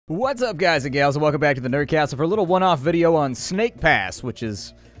What's up, guys and gals, and welcome back to the Nerd Castle for a little one-off video on Snake Pass, which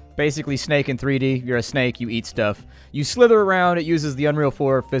is basically Snake in 3D. You're a snake, you eat stuff. You slither around, it uses the Unreal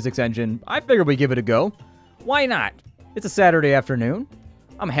 4 physics engine. I figured we'd give it a go. Why not? It's a Saturday afternoon.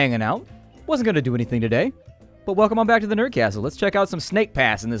 I'm hanging out. Wasn't going to do anything today. But welcome on back to the Nerd Castle. Let's check out some Snake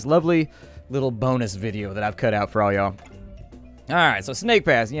Pass in this lovely little bonus video that I've cut out for all y'all. Alright, so Snake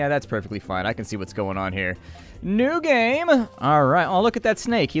Pass. Yeah, that's perfectly fine. I can see what's going on here. New game. Alright. Oh, look at that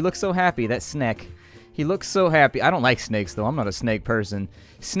snake. He looks so happy. That Snek. He looks so happy. I don't like snakes, though. I'm not a snake person.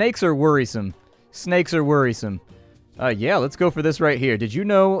 Snakes are worrisome. Snakes are worrisome. Yeah, let's go for this right here. Did you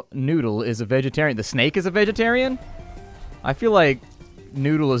know Noodle is a vegetarian? The snake is a vegetarian? I feel like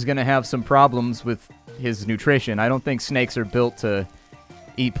Noodle is going to have some problems with his nutrition. I don't think snakes are built to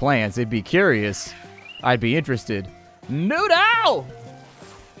eat plants. It'd be curious. I'd be interested. Noodle!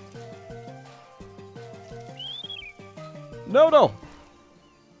 Noodle!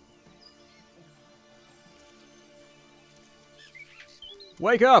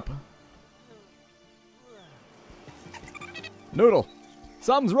 Wake up! Noodle,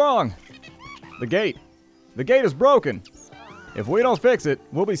 something's wrong. The gate is broken. If we don't fix it,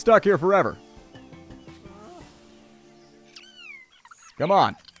 we'll be stuck here forever. Come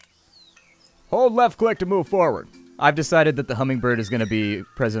on. Hold left click to move forward. I've decided that the hummingbird is going to be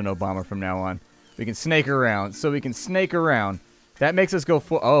President Obama from now on. We can snake around, so we can snake around. That makes us go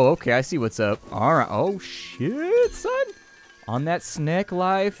for... Oh, okay, I see what's up. All right. Oh, shit, son. On that snack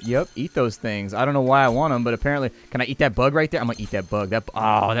life. Yep, eat those things. I don't know why I want them, but apparently... Can I eat that bug right there? I'm going to eat that bug. That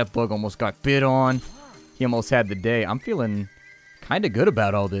bug almost got bit on. He almost had the day. I'm feeling kind of good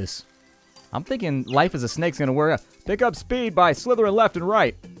about all this. I'm thinking life as a snake's going to work out. Pick up speed by slithering left and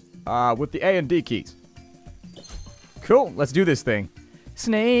right with the A and D keys. Cool, let's do this thing.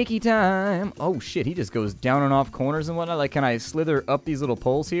 Snaky time. Oh, shit, he just goes down and off corners and whatnot. Like, can I slither up these little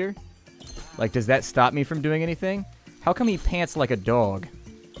poles here? Like, does that stop me from doing anything? How come he pants like a dog?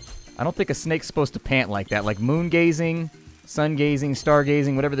 I don't think a snake's supposed to pant like that. Like moon gazing, sun gazing, star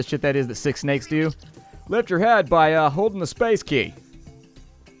gazing, whatever the shit that is that 6 snakes do. Lift your head by holding the space key.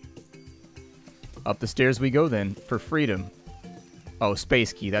 Up the stairs we go then, for freedom. Oh,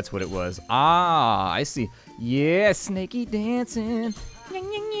 space key, that's what it was. Ah, I see. Yeah, snaky dancing.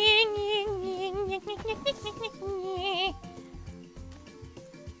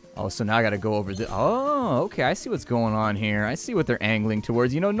 Oh, so now I gotta go over the... Oh, okay, I see what's going on here. I see what they're angling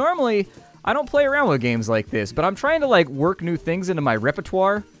towards. You know, normally, I don't play around with games like this, but I'm trying to, like, work new things into my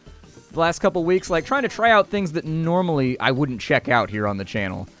repertoire the last couple weeks. Like, trying to try out things that normally I wouldn't check out here on the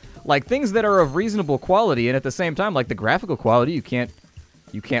channel. Like, things that are of reasonable quality, and at the same time, like, the graphical quality, you can't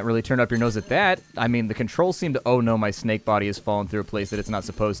really turn up your nose at that. I mean, the controls seem to... Oh, no, my snake body has fallen through a place that it's not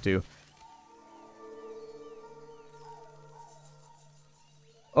supposed to.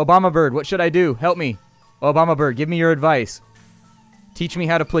 Obama Bird, what should I do? Help me. Obama Bird, give me your advice. Teach me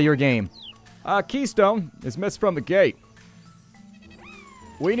how to play your game. Keystone is missed from the gate.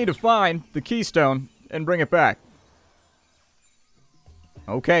 We need to find the keystone and bring it back.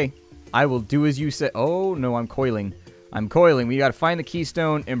 Okay. I will do as you say. Oh, no, I'm coiling. I'm coiling. We gotta find the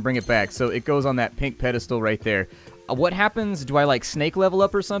keystone and bring it back. So it goes on that pink pedestal right there. What happens? Do I, like, snake level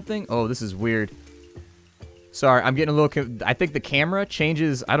up or something? Oh, this is weird. Sorry, I'm getting a little... I think the camera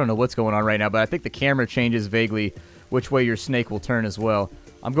changes... I don't know what's going on right now, but I think the camera changes vaguely which way your snake will turn as well.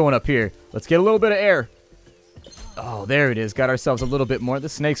 I'm going up here. Let's get a little bit of air. Oh, there it is. Got ourselves a little bit more.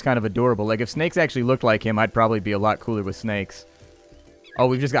 This snake's kind of adorable. Like, if snakes actually looked like him, I'd probably be a lot cooler with snakes. Oh,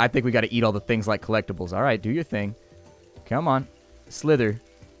 we've just got... I think we got to eat all the things like collectibles. All right, do your thing. Come on. Slither.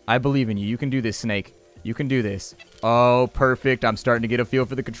 I believe in you. You can do this, snake. You can do this. Oh, perfect. I'm starting to get a feel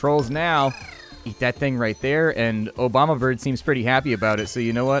for the controls now. Eat that thing right there, and Obama Bird seems pretty happy about it, so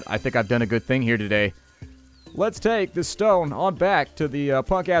you know what? I think I've done a good thing here today. Let's take this stone on back to the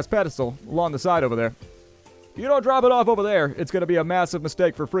punk-ass pedestal along the side over there. If you don't drop it off over there, it's going to be a massive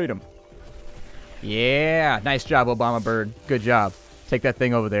mistake for freedom. Yeah, nice job, Obama Bird. Good job. Take that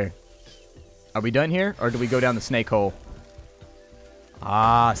thing over there. Are we done here, or do we go down the snake hole?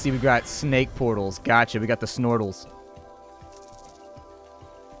 Ah, see, we've got snake portals. Gotcha, we got the snortles.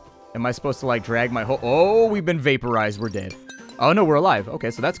 Am I supposed to, like, drag my whole... Oh, we've been vaporized. We're dead. Oh, no, we're alive.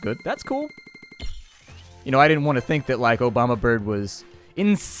 Okay, so that's good. That's cool. You know, I didn't want to think that, like, Obama Bird was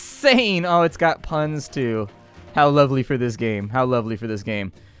insane. Oh, it's got puns, too. How lovely for this game. How lovely for this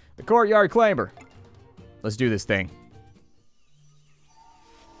game. The Courtyard Climber. Let's do this thing.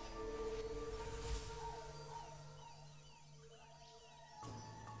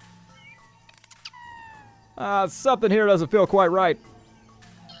 Something here doesn't feel quite right.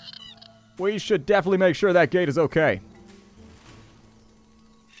 We should definitely make sure that gate is okay.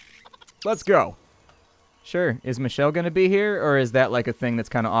 Let's go. Sure. Is Michelle going to be here, or is that like a thing that's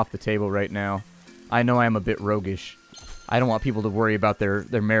kind of off the table right now? I know I am a bit roguish. I don't want people to worry about their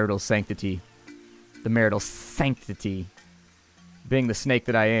marital sanctity. The marital sanctity. Being the snake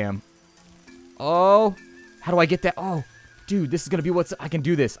that I am. Oh. How do I get that? Oh. Dude, this is going to be what's... I can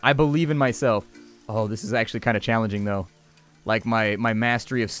do this. I believe in myself. Oh, this is actually kind of challenging, though. Like, my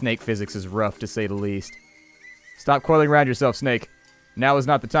mastery of snake physics is rough, to say the least. Stop coiling around yourself, snake. Now is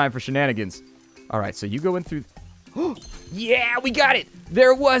not the time for shenanigans. Alright, so you go in through... Yeah, we got it!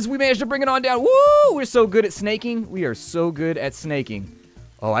 There it was! We managed to bring it on down! Woo! We're so good at snaking. We are so good at snaking.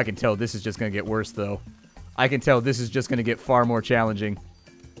 Oh, I can tell this is just going to get worse, though. I can tell this is just going to get far more challenging.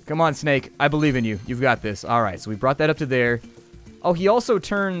 Come on, snake. I believe in you. You've got this. Alright, so we brought that up to there. Oh, he also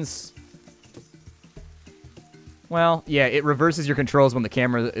turns... Well, yeah, it reverses your controls when the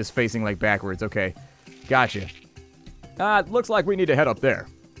camera is facing, like, backwards. Okay. Gotcha. Looks like we need to head up there.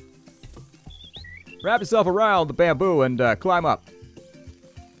 Wrap yourself around the bamboo and climb up.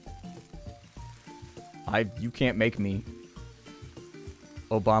 You can't make me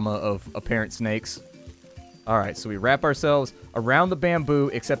Obama of apparent snakes. Alright, so we wrap ourselves around the bamboo,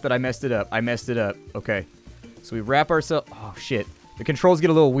 except that I messed it up. Okay. So we wrap ourselves... Oh, shit. The controls get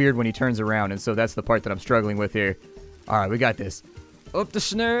a little weird when he turns around, and so that's the part that I'm struggling with here. Alright, we got this. Up the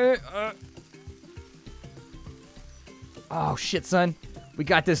snake. Oh, shit, son. We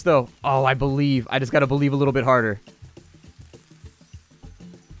got this, though. Oh, I believe. I just gotta believe a little bit harder.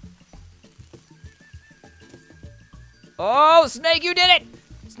 Oh, snake, you did it!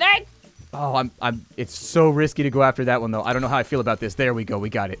 Snake! Oh, it's so risky to go after that one, though. I don't know how I feel about this. There we go. We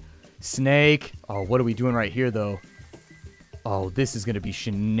got it. Snake. Oh, what are we doing right here, though? Oh, this is gonna be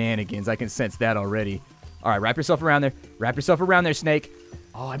shenanigans. I can sense that already. All right, wrap yourself around there. Wrap yourself around there, Snake.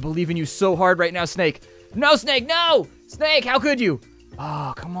 Oh, I believe in you so hard right now, Snake. No, Snake, no! Snake, how could you?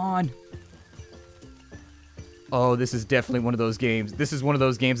 Oh, come on. Oh, this is definitely one of those games. This is one of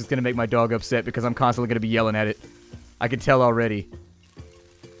those games that's going to make my dog upset because I'm constantly going to be yelling at it. I can tell already.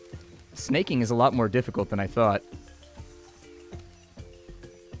 Snaking is a lot more difficult than I thought.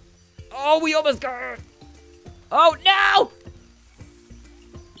 Oh, we almost got it. Oh, no!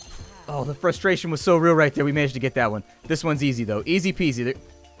 Oh, the frustration was so real right there. We managed to get that one. This one's easy, though. Easy peasy.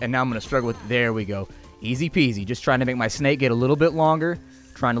 And now I'm going to struggle with... There we go. Easy peasy. Just trying to make my snake get a little bit longer.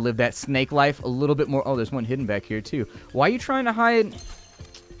 Trying to live that snake life a little bit more. Oh, there's one hidden back here, too. Why are you trying to hide...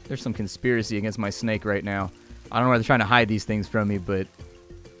 There's some conspiracy against my snake right now. I don't know why they're trying to hide these things from me, but...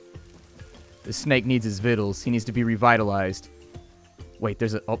 The snake needs his vittles. He needs to be revitalized. Wait,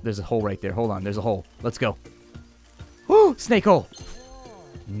 there's a hole right there. Hold on, there's a hole. Let's go. Woo! Snake hole!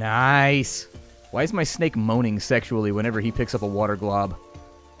 Nice! Why is my snake moaning sexually whenever he picks up a water glob?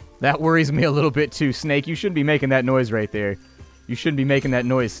 That worries me a little bit too, Snake. You shouldn't be making that noise right there. You shouldn't be making that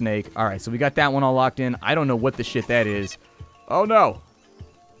noise, Snake. Alright, so we got that one all locked in. I don't know what the shit that is. Oh no!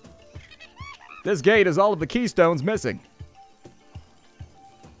 This gate is all of the keystones missing.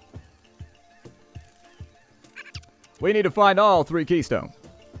 We need to find all 3 keystones.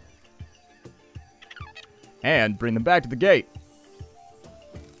 And bring them back to the gate.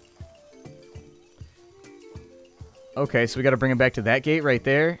 Okay, so we gotta bring them back to that gate right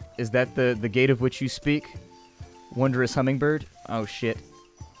there. Is that the gate of which you speak? Wondrous hummingbird? Oh, shit.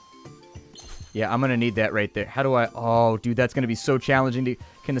 Yeah, I'm gonna need that right there. How do I... Oh, dude, that's gonna be so challenging to...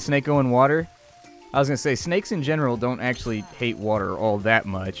 Can the snake go in water? I was gonna say, snakes in general don't actually hate water all that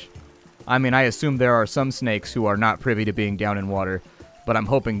much. I mean, I assume there are some snakes who are not privy to being down in water, but I'm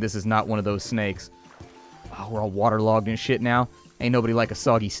hoping this is not one of those snakes. Oh, we're all waterlogged and shit now. Ain't nobody like a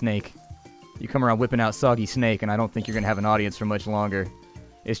soggy snake. You come around whipping out soggy snake, and I don't think you're gonna have an audience for much longer.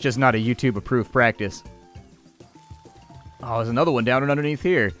 It's just not a YouTube-approved practice. Oh, there's another one down and underneath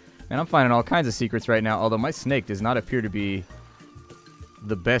here. Man, I'm finding all kinds of secrets right now, although my snake does not appear to be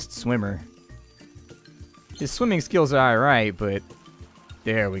the best swimmer. His swimming skills are alright, but...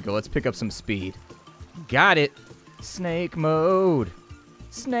 There we go. Let's pick up some speed. Got it. Snake mode.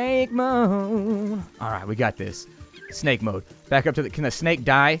 Snake mode. Alright, we got this. Snake mode. Back up to the... Can the snake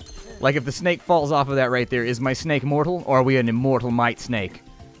die? Like, if the snake falls off of that right there, is my snake mortal? Or are we an immortal might snake?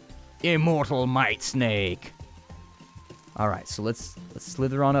 Immortal might snake. Alright, so let's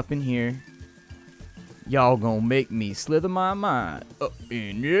slither on up in here. Y'all gonna make me slither my mind up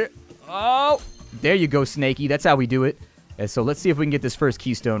in here. Oh! There you go, Snakey. That's how we do it. And so let's see if we can get this first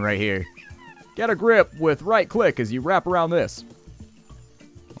keystone right here. Get a grip with right click as you wrap around this.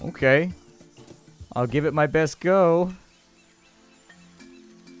 Okay. I'll give it my best go.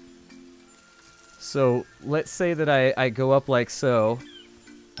 So let's say that I go up like so.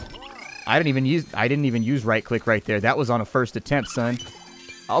 I didn't even use right click right there. That was on a first attempt, son.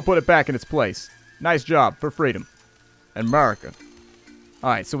 I'll put it back in its place. Nice job for freedom. America.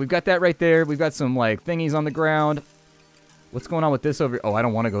 Alright, so we've got that right there. We've got some, like, thingies on the ground. What's going on with this over here? Oh, I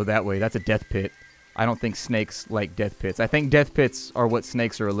don't want to go that way. That's a death pit. I don't think snakes like death pits. I think death pits are what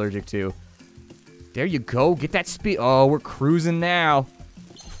snakes are allergic to. There you go. Get that speed. Oh, we're cruising now.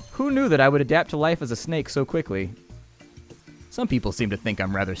 Who knew that I would adapt to life as a snake so quickly? Some people seem to think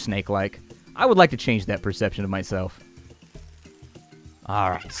I'm rather snake-like. I would like to change that perception of myself.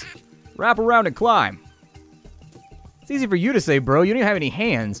 Alright. Wrap around and climb. It's easy for you to say, bro. You don't even have any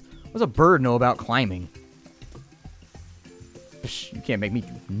hands. What does a bird know about climbing? Psh, you can't make me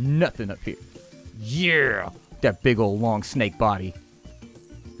do nothing up here. Yeah! That big old long snake body.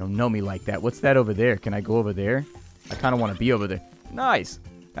 You don't know me like that. What's that over there? Can I go over there? I kind of want to be over there. Nice!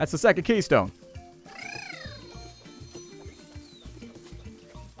 That's the second keystone.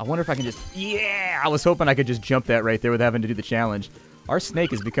 I wonder if I can just... Yeah! I was hoping I could just jump that right there without having to do the challenge. Our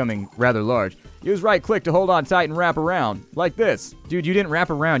snake is becoming rather large. Use right click to hold on tight and wrap around. Like this. Dude, you didn't wrap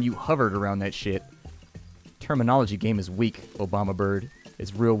around. You hovered around that shit. Terminology game is weak, Obama bird.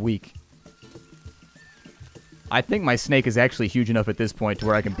 It's real weak. I think my snake is actually huge enough at this point to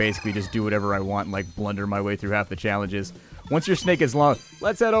where I can basically just do whatever I want and, like, blunder my way through half the challenges. Once your snake is long,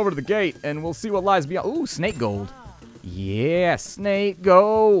 let's head over to the gate and we'll see what lies beyond. Ooh, snake gold. Yeah, snake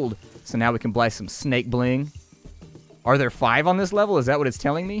gold. So now we can buy some snake bling. Are there 5 on this level? Is that what it's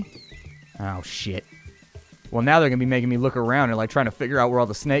telling me? Oh, shit. Well, now they're going to be making me look around and, like, trying to figure out where all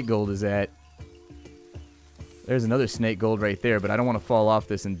the snake gold is at. There's another snake gold right there, but I don't want to fall off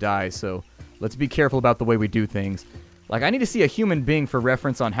this and die, so let's be careful about the way we do things. Like, I need to see a human being for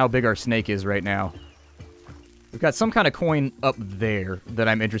reference on how big our snake is right now. We've got some kind of coin up there that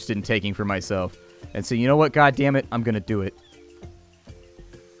I'm interested in taking for myself. And so, you know what? God damn it, I'm going to do it.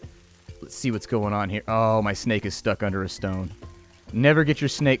 Let's see what's going on here. Oh, my snake is stuck under a stone. Never get your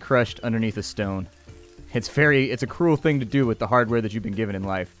snake crushed underneath a stone. It's a cruel thing to do with the hardware that you've been given in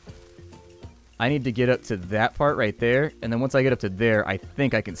life. I need to get up to that part right there, and then once I get up to there, I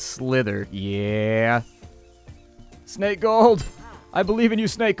think I can slither. Yeah. Snake gold! I believe in you,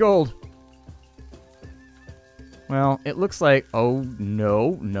 snake gold! Well, it looks like... Oh,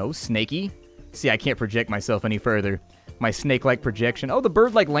 no, snaky. See, I can't project myself any further. My snake-like projection. Oh, the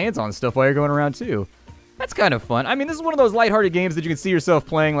bird, like, lands on stuff while you're going around, too. That's kind of fun. I mean, this is one of those lighthearted games that you can see yourself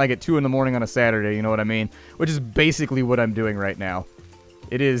playing, like, at 2 in the morning on a Saturday, you know what I mean? Which is basically what I'm doing right now.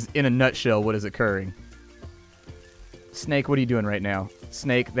 It is, in a nutshell, what is occurring. Snake, what are you doing right now?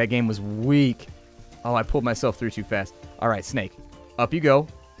 Snake, that game was weak. Oh, I pulled myself through too fast. Alright, Snake. Up you go.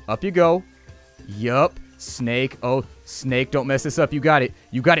 Up you go. Yup. Snake. Oh, Snake, don't mess this up. You got it.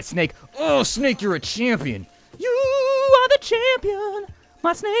 You got it, Snake. Oh, Snake, you're a champion. You are the champion,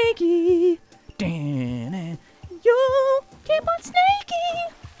 my Snakey. Dan, you keep on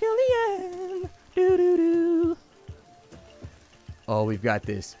snaking till the end. Do-do-do. Oh, we've got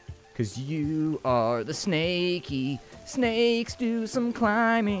this. Because you are the Snakey. Snakes do some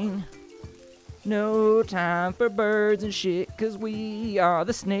climbing. No time for birds and shit, because we are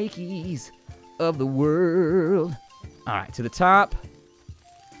the Snakies of the world. Alright, to the top.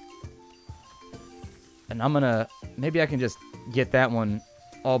 And I'm gonna... Maybe I can just get that one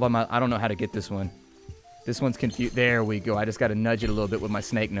all by my... I don't know how to get this one. This one's confused. There we go. I just gotta nudge it a little bit with my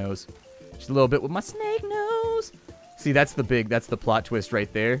snake nose. Just a little bit with my snake nose. See, that's the plot twist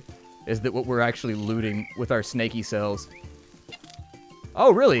right there. Is that what we're actually looting with our snaky cells.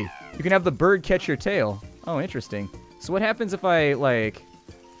 Oh, really? You can have the bird catch your tail. Oh, interesting. So what happens if I, like...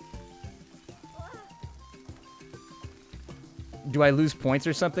 Do I lose points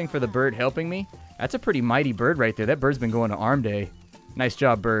or something for the bird helping me? That's a pretty mighty bird right there. That bird's been going to arm day. Nice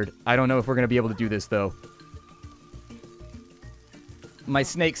job, bird. I don't know if we're going to be able to do this, though. My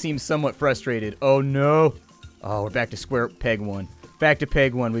snake seems somewhat frustrated. Oh, no. Oh, we're back to square peg one. Back to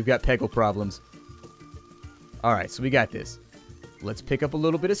peg one. We've got peggle problems. Alright, so we got this. Let's pick up a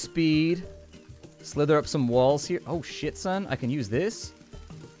little bit of speed. Slither up some walls here. Oh, shit, son. I can use this?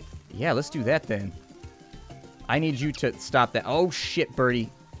 Yeah, let's do that, then. I need you to stop that. Oh, shit, birdie.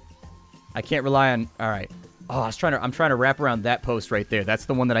 I can't rely on... Alright. Oh, I'm trying to wrap around that post right there. That's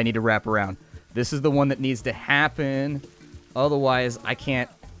the one that I need to wrap around. This is the one that needs to happen. Otherwise, I can't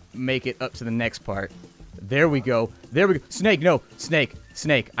make it up to the next part. There we go. There we go. Snake, no. Snake.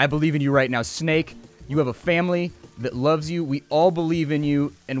 Snake. I believe in you right now. Snake, you have a family that loves you. We all believe in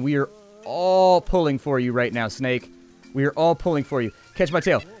you, and we are all pulling for you right now, Snake. We are all pulling for you. Catch my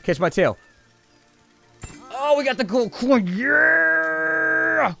tail. Catch my tail. Oh, we got the gold coin.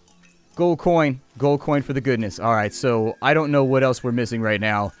 Yeah! Gold coin. Gold coin for the goodness. All right, so I don't know what else we're missing right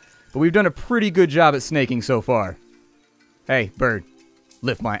now, but we've done a pretty good job at snaking so far. Hey, bird.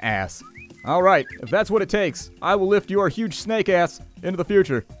 Lift my ass. All right, if that's what it takes, I will lift your huge snake ass into the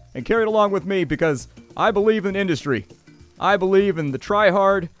future and carry it along with me because I believe in industry. I believe in the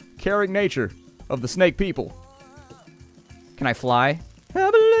try-hard, caring nature of the snake people. Can I fly?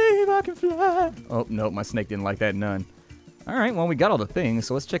 I believe I can fly. Oh, no, my snake didn't like that none. All right, well, we got all the things,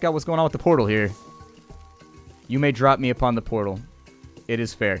 so let's check out what's going on with the portal here. You may drop me upon the portal. It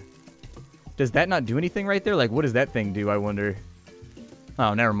is fair. Does that not do anything right there? Like, what does that thing do, I wonder?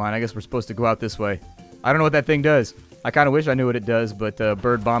 Oh, never mind. I guess we're supposed to go out this way. I don't know what that thing does. I kind of wish I knew what it does, but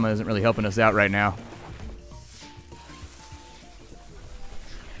Bird Bomba isn't really helping us out right now.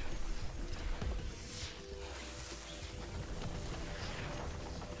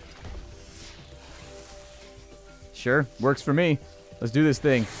 Sure, works for me. Let's do this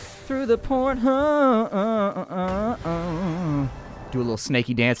thing. Through the port. Do a little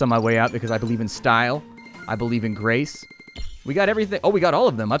snaky dance on my way out because I believe in style. I believe in grace. We got everything. Oh, we got all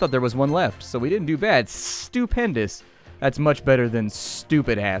of them. I thought there was one left, so we didn't do bad. Stupendous. That's much better than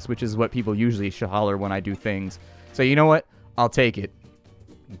stupid ass, which is what people usually holler when I do things. So you know what? I'll take it.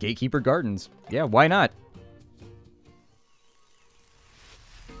 Gatekeeper Gardens. Yeah, why not?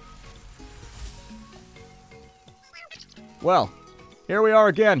 Well, here we are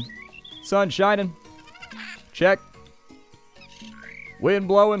again. Sun shining. Check. Wind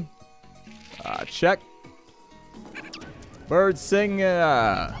blowing. Check. Birds singing.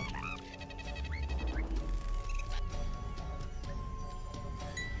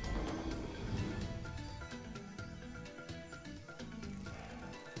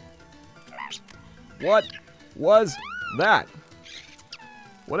 What was that?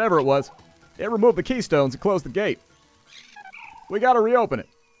 Whatever it was, it removed the keystones and closed the gate. We gotta reopen it.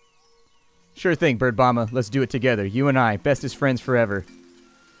 Sure thing, Bird Bomba. Let's do it together. You and I, bestest friends forever.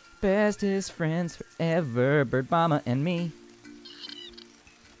 Bestest friends forever, Bird Bomba and me.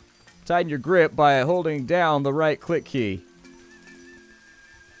 Tighten your grip by holding down the right click key.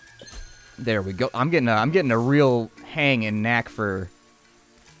 There we go. I'm getting a real hang and knack for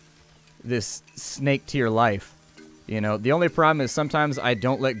this snake tier life. You know, the only problem is sometimes I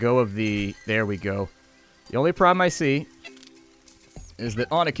don't let go of the... There we go. The only problem I see is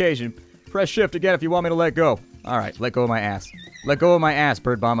that on occasion, press shift again if you want me to let go. Alright, let go of my ass. Let go of my ass,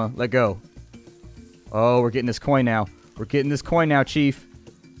 Bird Bomba. Let go. Oh, we're getting this coin now. We're getting this coin now, Chief.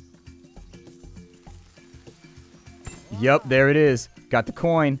 Yup, there it is. Got the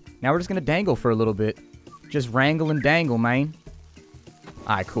coin. Now we're just going to dangle for a little bit. Just wrangle and dangle, man.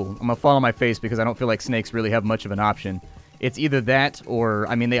 Alright, cool. I'm going to fall on my face because I don't feel like snakes really have much of an option. It's either that or,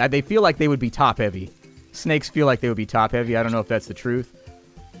 I mean, they feel like they would be top-heavy. Snakes feel like they would be top-heavy. I don't know if that's the truth.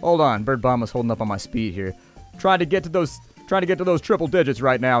 Hold on. Bird Bomba's holding up on my speed here. Trying to get to those triple digits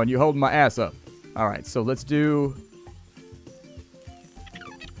right now, and you holding my ass up. Alright, so let's do...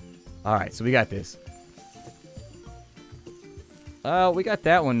 Alright, so we got this. We got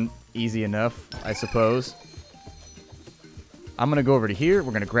that one easy enough, I suppose. I'm going to go over to here.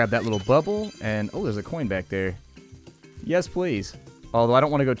 We're going to grab that little bubble, and... Oh, there's a coin back there. Yes, please. Although I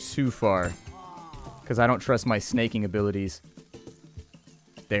don't want to go too far, because I don't trust my snaking abilities.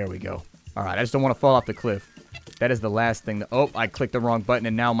 There we go. Alright, I just don't want to fall off the cliff. That is the last thing that... Oh, I clicked the wrong button,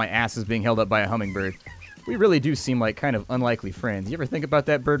 and now my ass is being held up by a hummingbird. We really do seem like kind of unlikely friends. You ever think about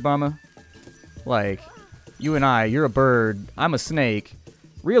that, Bird Bomba? Like, you and I, you're a bird, I'm a snake.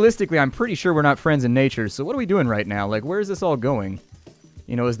 Realistically, I'm pretty sure we're not friends in nature, so what are we doing right now? Like, where is this all going?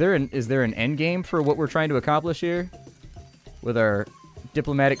 You know, is there an end game for what we're trying to accomplish here? With our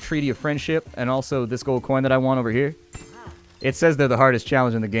diplomatic treaty of friendship, and also this gold coin that I want over here? It says they're the hardest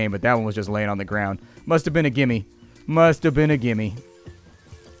challenge in the game, but that one was just laying on the ground. Must have been a gimme. Must have been a gimme.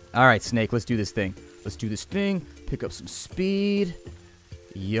 Alright, Snake, let's do this thing. Let's do this thing. Pick up some speed.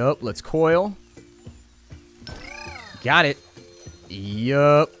 Yup, let's coil. Got it.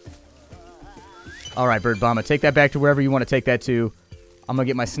 Yup. Alright, Bird Bomba, take that back to wherever you want to take that to. I'm going to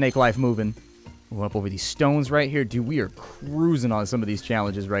get my snake life moving. We're up over these stones right here. Dude, we are cruising on some of these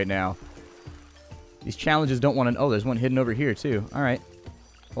challenges right now. These challenges don't want to... Oh, there's one hidden over here, too. Alright.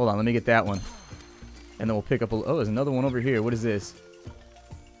 Hold on, let me get that one. And then we'll pick up a... Oh, there's another one over here. What is this?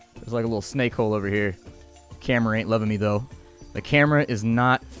 There's like a little snake hole over here. Camera ain't loving me, though. The camera is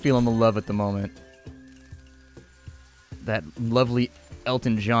not feeling the love at the moment. That lovely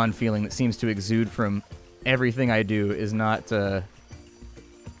Elton John feeling that seems to exude from everything I do is not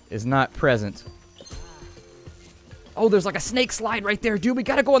present. Oh, there's like a snake slide right there, dude. We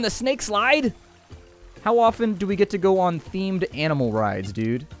gotta go on the snake slide. How often do we get to go on themed animal rides,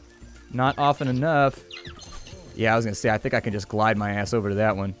 dude? Not often enough. Yeah, I was gonna say, I think I can just glide my ass over to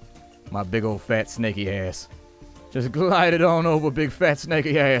that one. My big old fat snaky ass. Just glide it on over, big fat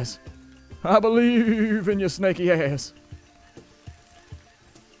snaky ass. I believe in your snaky ass.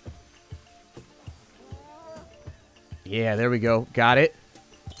 Yeah, there we go. Got it.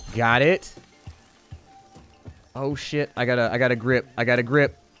 Got it. Oh shit, I gotta grip. I gotta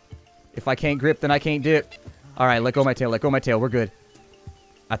grip. If I can't grip, then I can't dip. Alright, let go of my tail, let go of my tail. We're good.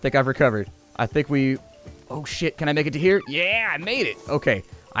 I think I've recovered. I think we... Oh shit, can I make it to here? Yeah, I made it. Okay.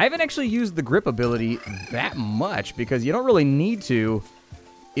 I haven't actually used the grip ability that much because you don't really need to.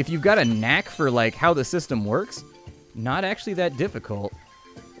 If you've got a knack for like how the system works, not actually that difficult.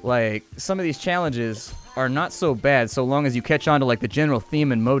 Like, some of these challenges are not so bad so long as you catch on to like the general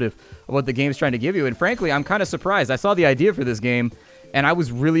theme and motive of what the game's trying to give you. And frankly, I'm kind of surprised. I saw the idea for this game and I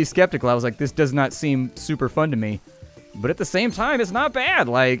was really skeptical. I was like, this does not seem super fun to me. But at the same time, it's not bad.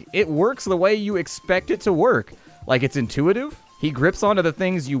 Like, it works the way you expect it to work. Like, it's intuitive. He grips onto the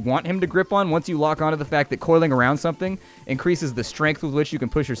things you want him to grip on once you lock onto the fact that coiling around something increases the strength with which you can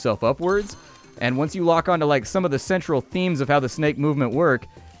push yourself upwards. And once you lock onto, like, some of the central themes of how the snake movement work,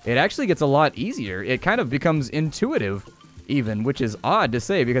 it actually gets a lot easier. It kind of becomes intuitive, even, which is odd to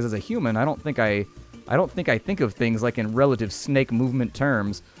say because as a human, I don't think I think of things like in relative snake movement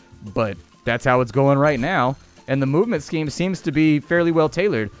terms, but that's how it's going right now. And the movement scheme seems to be fairly well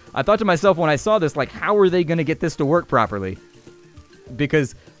tailored. I thought to myself when I saw this, like, how are they going to get this to work properly?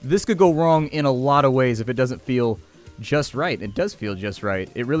 Because this could go wrong in a lot of ways if it doesn't feel just right. It does feel just right.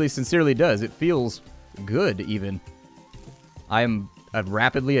 It really sincerely does. It feels good, even. I'm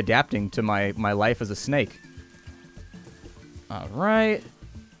rapidly adapting to my life as a snake. All right.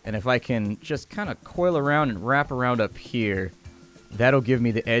 And if I can just kind of coil around and wrap around up here, that'll give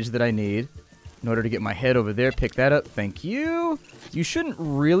me the edge that I need. In order to get my head over there, pick that up. Thank you. You shouldn't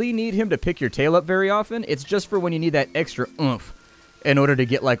really need him to pick your tail up very often. It's just for when you need that extra oomph in order to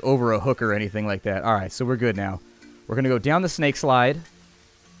get, like, over a hook or anything like that. All right, so we're good now. We're going to go down the snake slide.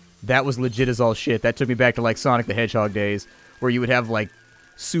 That was legit as all shit. That took me back to, like, Sonic the Hedgehog days, where you would have, like,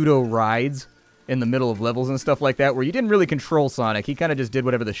 pseudo rides in the middle of levels and stuff like that, where you didn't really control Sonic. He kind of just did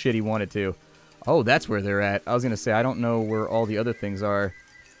whatever the shit he wanted to. Oh, that's where they're at. I was going to say, I don't know where all the other things are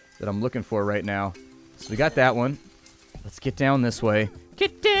that I'm looking for right now. So we got that one. Let's get down this way.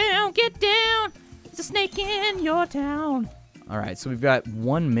 Get down, get down. There's a snake in your town. All right, so we've got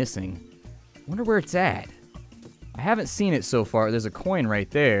one missing. Wonder where it's at. I haven't seen it so far. There's a coin right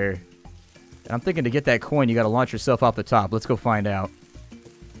there. And I'm thinking to get that coin, you got to launch yourself off the top. Let's go find out.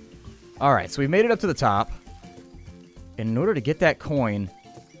 All right, so we've made it up to the top. And in order to get that coin,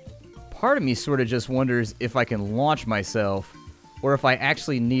 part of me sort of just wonders if I can launch myself or if I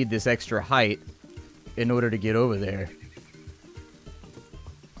actually need this extra height in order to get over there.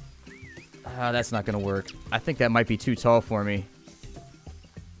 That's not going to work. I think that might be too tall for me.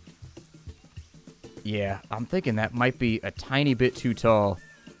 Yeah, I'm thinking that might be a tiny bit too tall.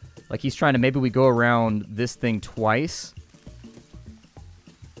 Like he's trying to, maybe we go around this thing twice.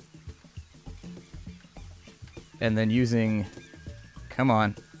 And then using... Come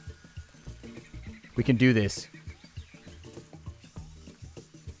on. We can do this.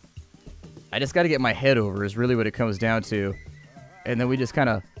 I just got to get my head over is really what it comes down to. And then we just kind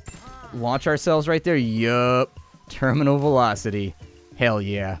of launch ourselves right there. Yup. Terminal velocity. Hell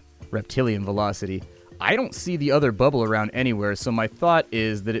yeah. Reptilian velocity. I don't see the other bubble around anywhere, so my thought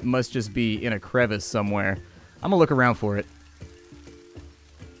is that it must just be in a crevice somewhere. I'm going to look around for it.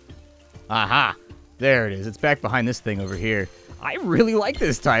 Aha. There it is. It's back behind this thing over here. I really like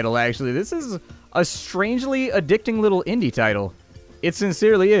this title, actually. This is a strangely addicting little indie title. It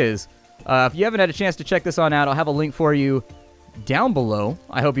sincerely is. If you haven't had a chance to check this on out, I'll have a link for you down below.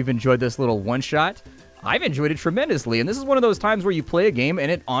 I hope you've enjoyed this little one-shot. I've enjoyed it tremendously, and this is one of those times where you play a game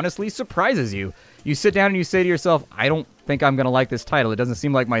and it honestly surprises you. You sit down and you say to yourself, I don't think I'm going to like this title. It doesn't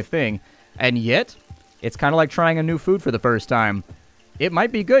seem like my thing. And yet, it's kind of like trying a new food for the first time. It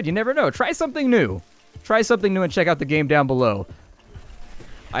might be good. You never know. Try something new. Try something new and check out the game down below.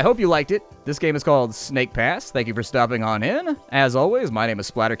 I hope you liked it. This game is called Snake Pass. Thank you for stopping on in. As always, my name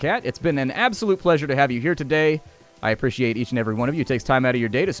is Splattercat. It's been an absolute pleasure to have you here today. I appreciate each and every one of you. It takes time out of your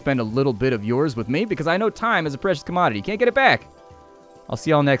day to spend a little bit of yours with me because I know time is a precious commodity. You can't get it back. I'll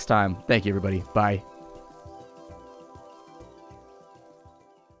see y'all next time. Thank you, everybody. Bye.